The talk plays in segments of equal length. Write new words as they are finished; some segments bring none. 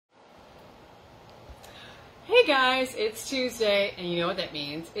Hey guys, it's Tuesday, and you know what that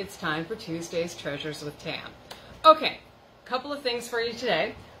means. It's time for Tuesday's Treasures with Tam. Okay, a couple of things for you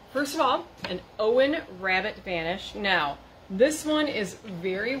today. First of all, an Owen Rabbit Vanish. Now, this one is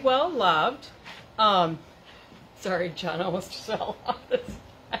very well loved. Sorry, John almost fell off this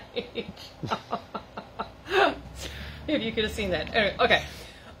page. If you could have seen that. Anyway, okay.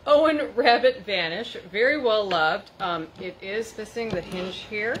 Owen Rabbit Vanish, very well loved. It is missing the hinge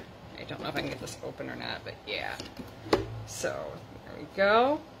here. I don't know if I can get this open or not, but yeah. So, there we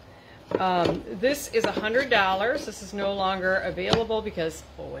go. This is $100. This is no longer available because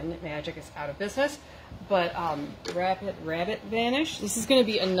Owen Magic is out of business. But Rabbit Vanish, this is going to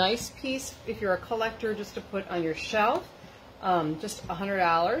be a nice piece if you're a collector just to put on your shelf. Just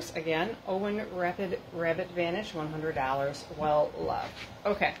 $100. Again, Owen Rabbit Vanish, $100. Well loved.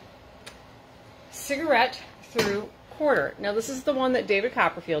 Okay. Cigarette through quarter. Now this is the one that David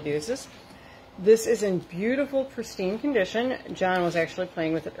Copperfield uses. This is in beautiful, pristine condition. John was actually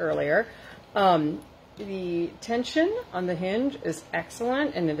playing with it earlier. The tension on the hinge is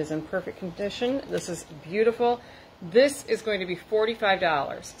excellent, and it is in perfect condition. This is beautiful. This is going to be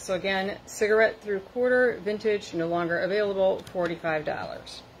 $45. So again, cigarette through quarter, vintage, no longer available,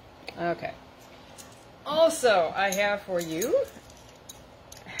 $45. Okay. Also, I have for you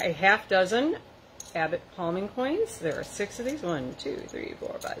a half dozen Abbott palming coins. There are 6 of these. 1, 2, 3,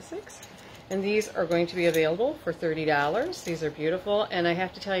 4, 5, 6. And these are going to be available for $30. These are beautiful. And I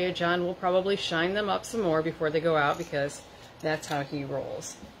have to tell you, John will probably shine them up some more before they go out because that's how he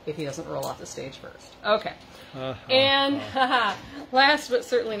rolls, if he doesn't roll off the stage first. Okay. And last but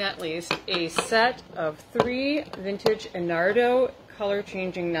certainly not least, a set of 3 vintage Enardo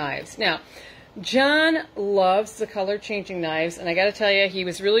color-changing knives. Now, John loves the color-changing knives, and I got to tell you, he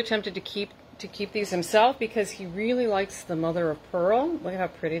was really tempted to keep these himself because he really likes the mother of pearl. Look at how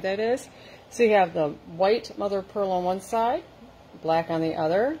pretty that is. So you have the white mother of pearl on one side, black on the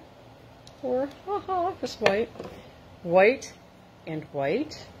other, or just white, white and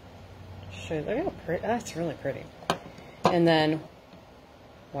white. Show you, look how pretty. That's really pretty. And then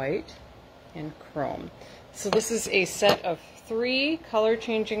white and chrome. So this is a set of 3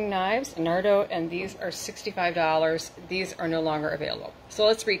 color-changing knives, Enardo, and these are $65. These are no longer available. So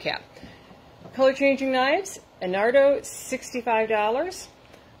let's recap. Color-changing knives, Enardo, $65.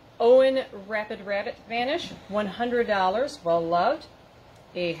 Owen Rabbit Vanish, $100, well loved.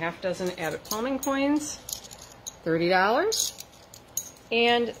 A half dozen Abbott palming coins, $30.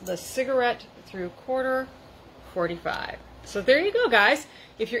 And the cigarette through quarter, $45. So there you go, guys.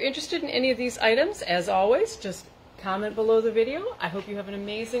 If you're interested in any of these items, as always, just comment below the video. I hope you have an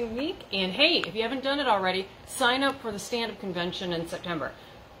amazing week. And hey, if you haven't done it already, sign up for the stand-up convention in September.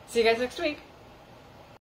 See you guys next week.